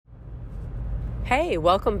Hey,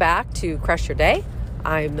 welcome back to Crush Your Day.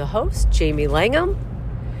 I'm the host, Jamie Langham,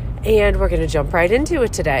 and we're going to jump right into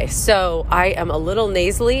it today. So I am a little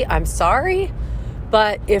nasally. I'm sorry,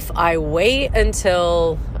 but if I wait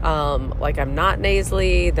until I'm not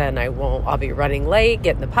nasally, then I'll be running late,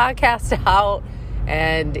 getting the podcast out,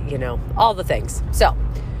 and all the things. So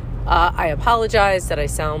I apologize that I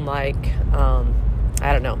sound like, I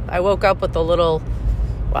don't know. I woke up with I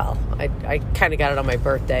kind of got it on my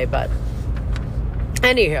birthday, but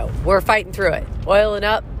anywho, we're fighting through it. Oiling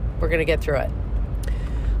up. We're going to get through it.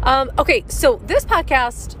 Okay, so this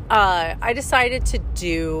podcast, I decided to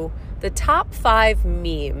do the top 5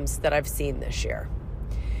 memes that I've seen this year.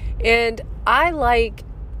 And I like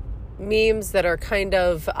memes that are kind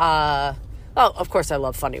of, of course I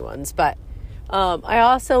love funny ones, but I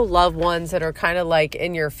also love ones that are kind of like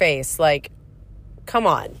in your face. Like, come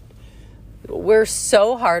on. We're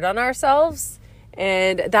so hard on ourselves.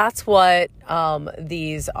 And that's what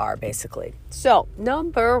these are, basically. So,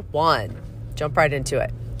 number 1, jump right into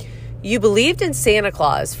it. You believed in Santa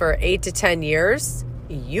Claus for 8 to 10 years.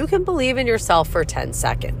 You can believe in yourself for 10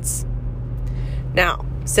 seconds. Now,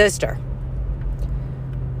 sister,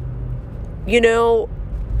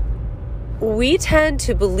 we tend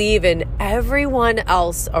to believe in everyone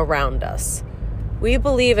else around us. We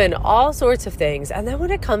believe in all sorts of things. And then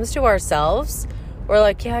when it comes to ourselves, we're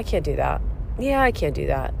like, yeah, I can't do that. Yeah, I can't do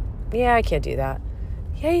that. Yeah, I can't do that.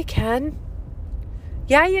 Yeah, you can.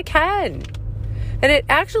 Yeah, you can. And it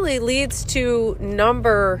actually leads to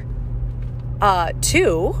number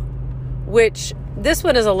 2, which this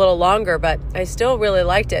one is a little longer, but I still really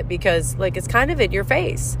liked it because it's kind of in your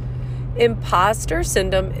face. Imposter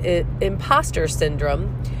syndrome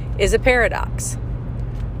is a paradox.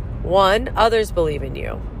 1, others believe in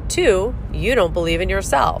you. 2, you don't believe in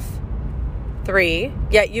yourself. 3,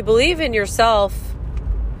 yet you believe in yourself,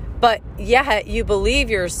 but yet you believe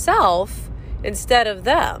yourself instead of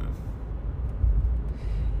them.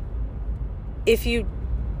 If you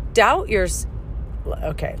doubt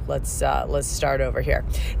let's start over here.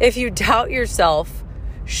 If you doubt yourself,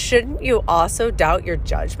 shouldn't you also doubt your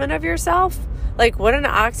judgment of yourself? What an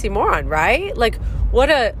oxymoron, right?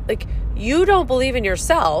 You don't believe in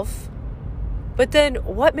yourself, but then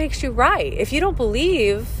what makes you right? If you don't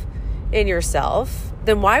believe in yourself,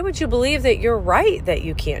 then why would you believe that you're right that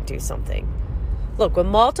you can't do something? Look, when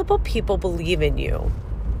multiple people believe in you,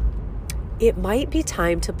 it might be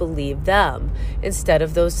time to believe them instead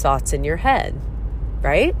of those thoughts in your head,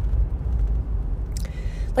 right?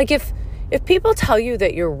 If people tell you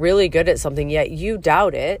that you're really good at something, yet you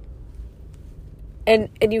doubt it, and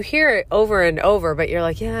you hear it over and over, but you're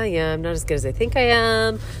like, yeah, I'm not as good as I think I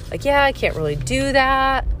am. Yeah, I can't really do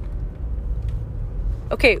that.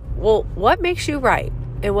 Okay, well, what makes you right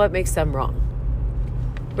and what makes them wrong?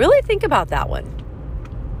 Really think about that one.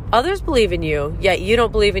 Others believe in you, yet you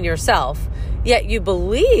don't believe in yourself, yet you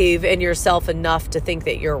believe in yourself enough to think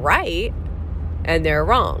that you're right and they're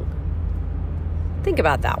wrong. Think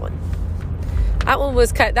about that one. That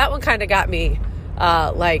one kind of got me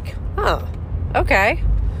okay.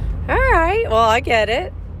 All right, well, I get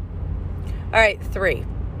it. All right, 3.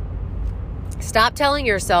 Stop telling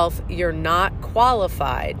yourself you're not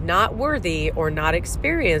qualified, not worthy, or not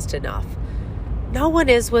experienced enough. No one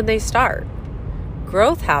is when they start.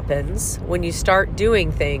 Growth happens when you start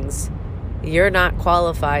doing things you're not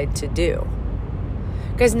qualified to do.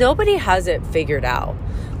 Because nobody has it figured out.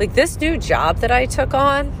 This new job that I took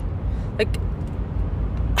on,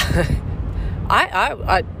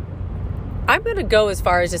 I'm going to go as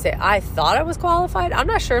far as to say I thought I was qualified. I'm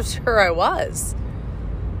not sure I was.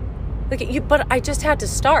 But I just had to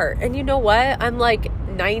start. And you know what? I'm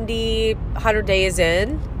 90, 100 days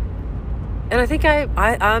in. And I think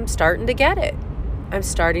I'm starting to get it. I'm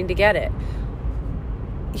starting to get it.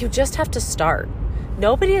 You just have to start.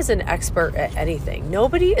 Nobody is an expert at anything.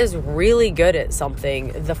 Nobody is really good at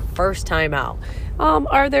something the first time out.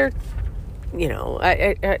 Are there,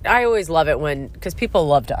 I always love it because people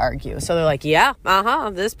love to argue. So they're like, yeah,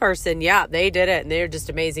 this person, yeah, they did it. And they're just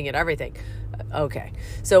amazing at everything. Okay,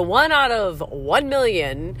 so 1 out of 1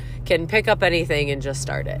 million can pick up anything and just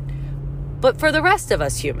start it. But for the rest of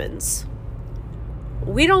us humans,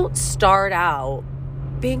 we don't start out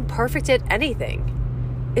being perfect at anything.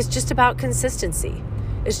 It's just about consistency.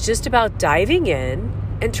 It's just about diving in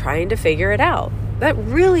and trying to figure it out. That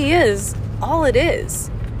really is all it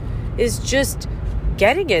is just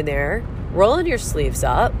getting in there, rolling your sleeves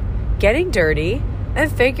up, getting dirty,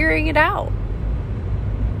 and figuring it out.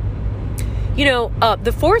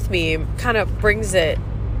 The 4th meme kind of brings it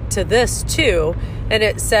to this too, and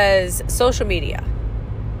it says social media.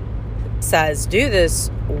 says do this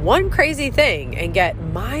one crazy thing and get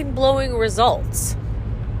mind-blowing results,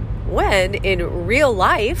 when in real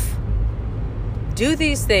life, do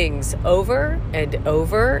these things over and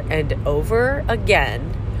over and over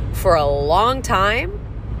again for a long time,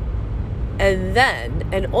 and then,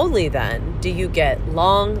 and only then, do you get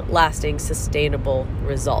long-lasting, sustainable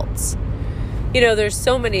results. There's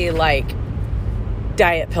so many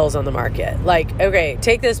diet pills on the market. Okay,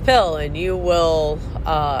 take this pill and you will,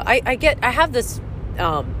 I have this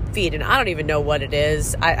feed, and I don't even know what it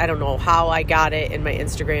is. I don't know how I got it in my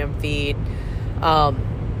Instagram feed.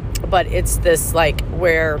 But it's this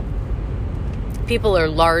where people are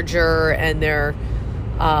larger and they're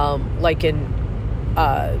in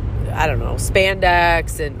I don't know,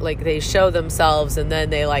 spandex, and they show themselves and then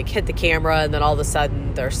they hit the camera and then all of a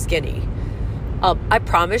sudden they're skinny. I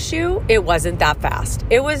promise you it wasn't that fast.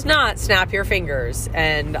 It was not snap your fingers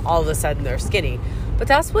and all of a sudden they're skinny. But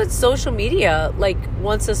that's what social media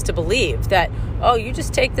wants us to believe, that, oh, you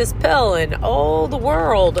just take this pill and the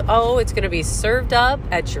world, it's going to be served up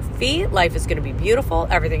at your feet. Life is going to be beautiful.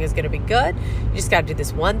 Everything is going to be good. You just got to do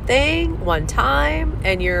this one thing, one time,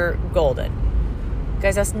 and you're golden.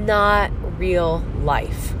 Guys, that's not real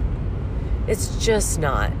life. It's just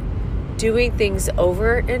not. Doing things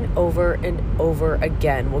over and over and over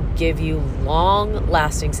again will give you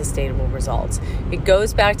long-lasting, sustainable results. It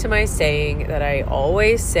goes back to my saying that I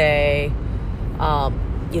always say,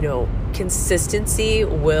 consistency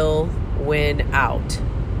will win out.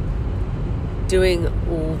 Doing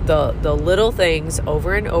the little things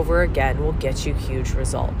over and over again will get you huge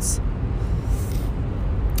results.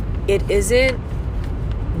 It isn't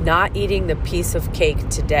not eating the piece of cake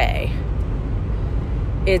today.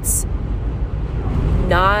 It's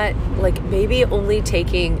not maybe only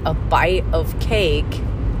taking a bite of cake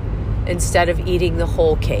instead of eating the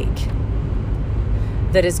whole cake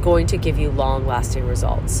that is going to give you long-lasting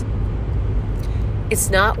results. It's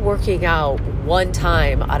not working out one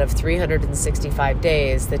time out of 365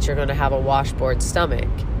 days that you're going to have a washboard stomach.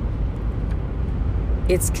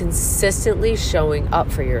 It's consistently showing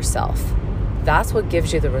up for yourself. That's what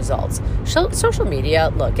gives you the results. Social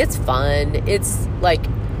media, look, it's fun. It's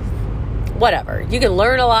whatever. You can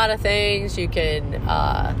learn a lot of things. You can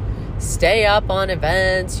stay up on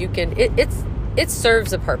events. You can. It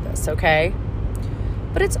serves a purpose, okay?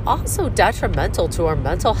 But it's also detrimental to our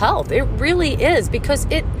mental health. It really is, because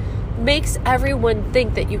it makes everyone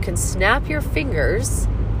think that you can snap your fingers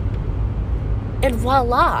and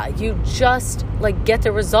voila, you just get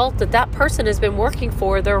the result that person has been working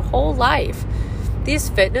for their whole life. These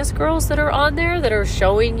fitness girls that are on there that are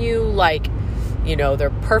showing you their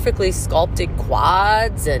perfectly sculpted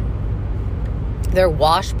quads and their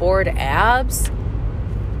washboard abs.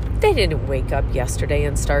 They didn't wake up yesterday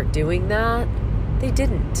and start doing that. They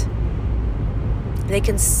didn't. They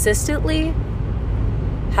consistently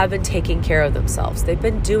have been taking care of themselves. They've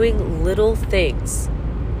been doing little things.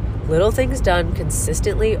 Little things done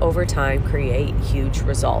consistently over time create huge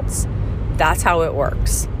results. That's how it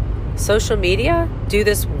works. Social media, do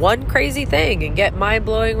this one crazy thing and get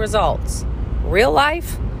mind-blowing results. Real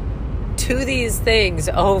life, do these things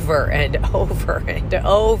over and over and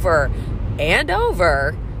over and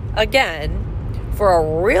over again for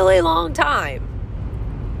a really long time,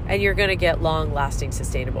 and you're going to get long-lasting,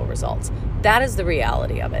 sustainable results. That is the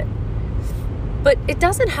reality of it. But it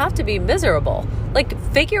doesn't have to be miserable.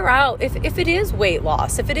 Figure out if it is weight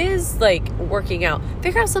loss, if it is working out,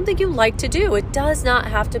 figure out something you like to do. It does not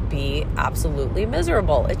have to be absolutely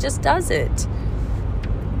miserable. It just doesn't.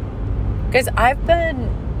 Guys, I've been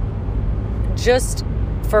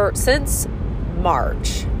since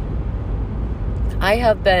March, I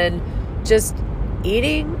have been just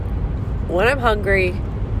eating when I'm hungry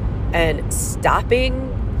and stopping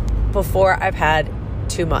before I've had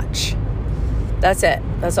too much. That's it.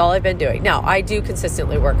 That's all I've been doing. Now, I do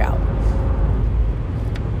consistently work out,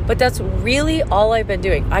 but that's really all I've been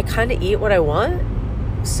doing. I kind of eat what I want.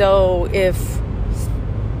 So if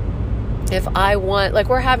I want,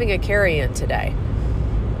 we're having a carry-in today.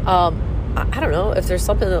 I don't know, if there's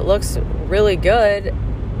something that looks really good,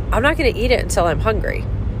 I'm not going to eat it until I'm hungry.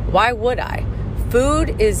 Why would I?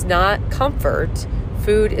 Food is not comfort.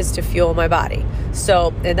 Food is to fuel my body.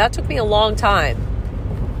 So, and that took me a long time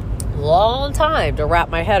to wrap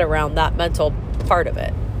my head around that mental part of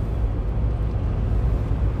it.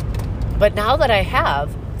 But now that I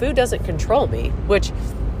have, food doesn't control me, which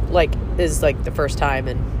is the first time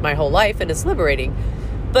in my whole life, and it's liberating.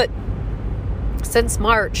 But since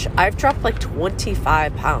March, I've dropped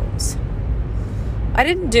 25 pounds.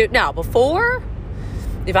 Now before,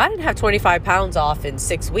 if I didn't have 25 pounds off in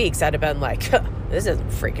 6 weeks, I'd have been this doesn't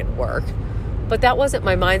freaking work. But that wasn't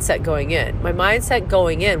my mindset going in. My mindset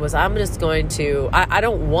going in was I'm just going to, I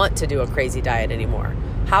don't want to do a crazy diet anymore.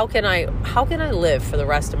 How can I live for the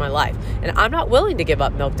rest of my life? And I'm not willing to give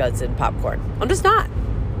up Milk Duds and popcorn. I'm just not.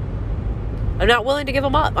 I'm not willing to give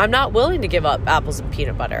them up. I'm not willing to give up apples and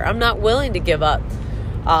peanut butter. I'm not willing to give up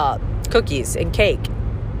cookies and cake.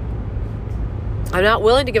 I'm not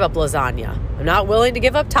willing to give up lasagna. I'm not willing to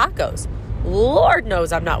give up tacos. Lord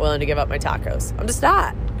knows I'm not willing to give up my tacos. I'm just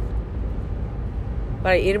not.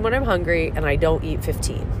 But I eat them when I'm hungry, and I don't eat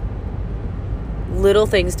 15. Little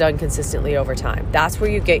things done consistently over time. That's where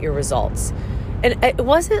you get your results. And it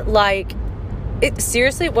wasn't like,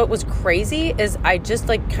 seriously, what was crazy is I just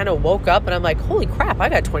like kind of woke up and I'm like, holy crap, I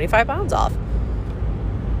got 25 pounds off.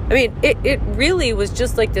 I mean, it really was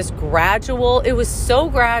just like this gradual, it was so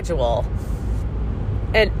gradual.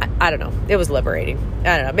 And I don't know, it was liberating.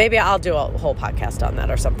 I don't know, maybe I'll do a whole podcast on that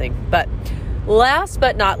or something. But last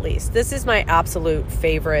but not least, this is my absolute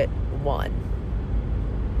favorite one.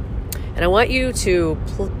 And I want you to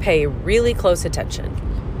pay really close attention,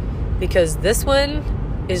 because this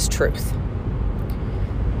one is truth.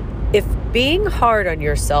 If being hard on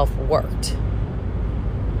yourself worked,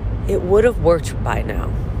 it would have worked by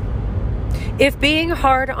now. If being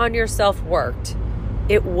hard on yourself worked,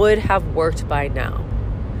 it would have worked by now.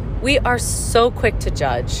 We are so quick to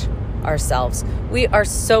judge ourselves. We are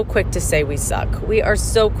so quick to say we suck. We are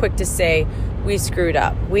so quick to say we screwed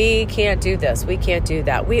up. We can't do this. We can't do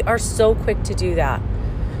that. We are so quick to do that.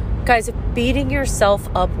 Guys, if beating yourself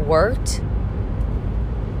up worked,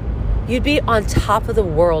 you'd be on top of the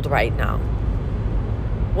world right now.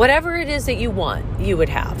 Whatever it is that you want, you would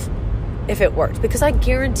have if it worked. Because I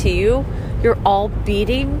guarantee you, you're all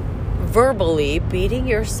verbally beating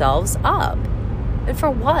yourselves up. And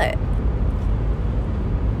for what?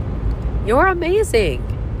 You're amazing.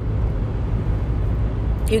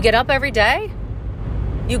 You get up every day.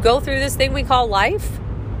 You go through this thing we call life.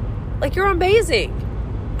 Like, you're amazing.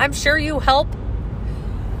 I'm sure you help.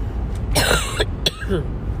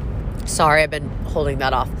 Sorry, I've been holding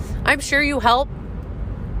that off. I'm sure you help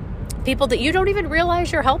people that you don't even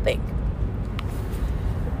realize you're helping.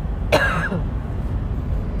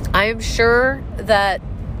 I am sure that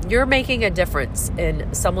you're making a difference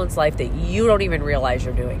in someone's life that you don't even realize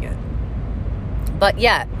you're doing it. But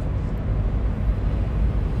yet,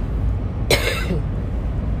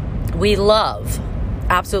 we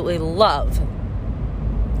absolutely love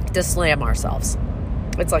to slam ourselves.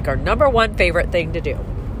 It's like our number one favorite thing to do.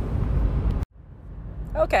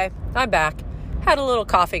 Okay, I'm back. Had a little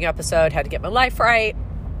coughing episode, had to get my life right.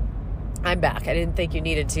 I'm back. I didn't think you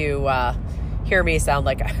needed to hear me sound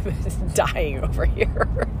like I'm dying over here.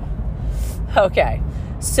 Okay,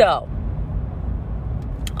 so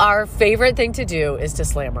our favorite thing to do is to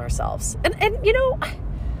slam ourselves. And you know,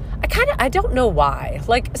 I don't know why.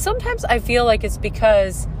 Like, sometimes I feel like it's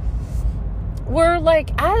because we're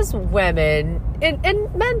like, as women,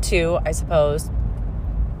 and men too, I suppose,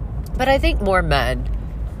 but I think more men,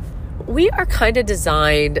 we are kind of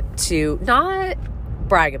designed to not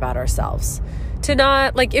brag about ourselves. To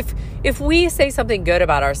not, like, if we say something good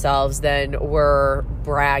about ourselves, then we're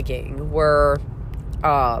bragging. We're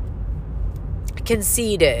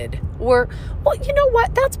conceited. Well, you know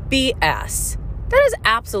what? That's BS. That is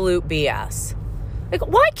absolute BS. Like,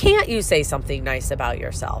 why can't you say something nice about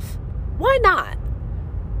yourself? Why not?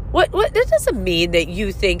 What? That doesn't mean that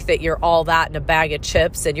you think that you're all that in a bag of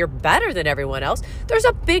chips and you're better than everyone else. There's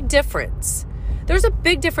a big difference. There's a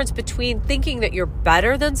big difference between thinking that you're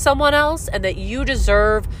better than someone else and that you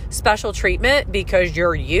deserve special treatment because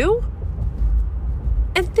you're you,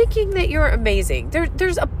 and thinking that you're amazing.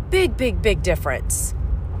 There's a big, big, big difference.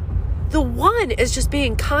 The one is just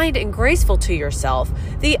being kind and graceful to yourself.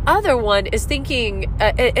 The other one is thinking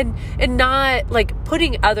and not like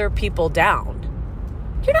putting other people down.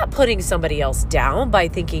 You're not putting somebody else down by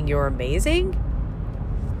thinking you're amazing.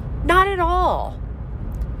 Not at all.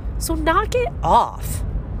 So knock it off.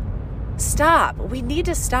 Stop. We need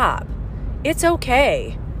to stop. It's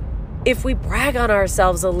okay if we brag on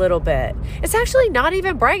ourselves a little bit. It's actually not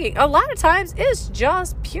even bragging. A lot of times it's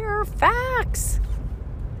just pure facts.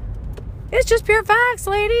 It's just pure facts,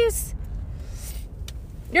 ladies.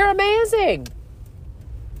 You're amazing.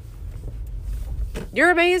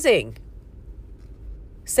 You're amazing.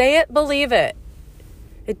 Say it, believe it.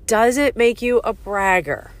 It doesn't make you a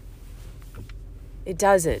bragger. It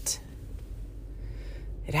doesn't.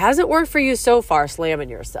 It hasn't worked for you so far, slamming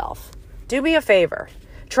yourself. Do me a favor.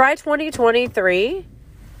 Try 2023.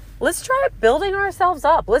 Let's try building ourselves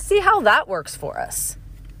up. Let's see how that works for us.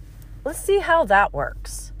 Let's see how that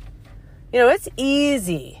works. You know, it's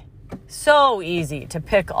easy. So easy to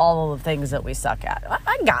pick all of the things that we suck at.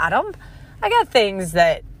 I got them. I got things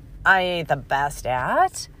that I ain't the best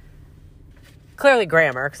at. Clearly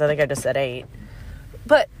grammar, because I think I just said ain't.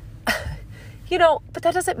 But, but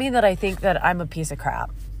that doesn't mean that I think that I'm a piece of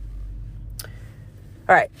crap.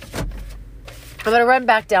 All right. I'm going to run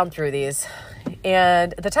back down through these.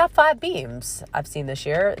 And the top 5 memes I've seen this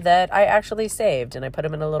year that I actually saved, and I put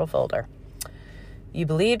them in a little folder. You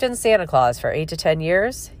believed in Santa Claus for 8 to 10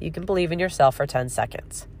 years. You can believe in yourself for 10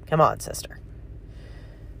 seconds. Come on, sister.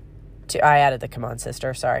 I added the come on,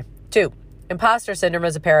 sister. Sorry. 2, imposter syndrome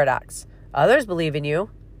is a paradox. Others believe in you,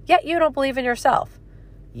 yet you don't believe in yourself.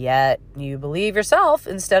 Yet you believe yourself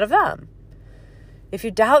instead of them. If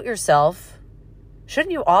you doubt yourself,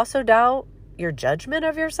 shouldn't you also doubt your judgment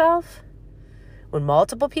of yourself? When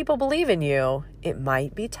multiple people believe in you, it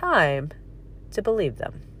might be time to believe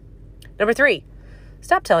them. Number 3,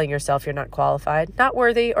 stop telling yourself you're not qualified, not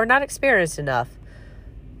worthy, or not experienced enough.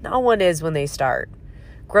 No one is when they start.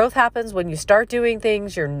 Growth happens when you start doing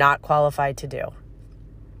things you're not qualified to do.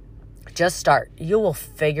 Just start. You will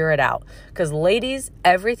figure it out. Because ladies,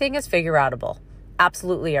 everything is figure outable.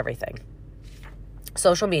 Absolutely everything.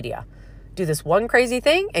 Social media. Do this one crazy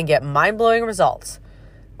thing and get mind-blowing results.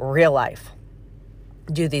 Real life.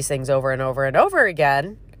 Do these things over and over and over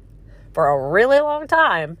again for a really long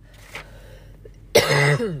time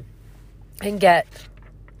and get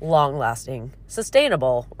long-lasting,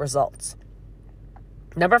 sustainable results.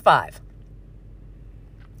 Number 5,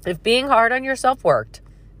 if being hard on yourself worked,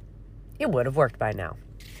 it would have worked by now.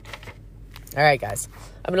 All right, guys,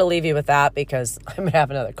 I'm going to leave you with that because I'm going to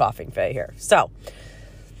have another coughing fit here. So,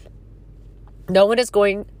 no one is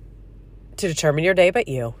going to determine your day but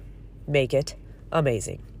you. Make it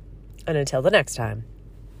amazing. And until the next time,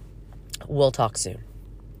 we'll talk soon.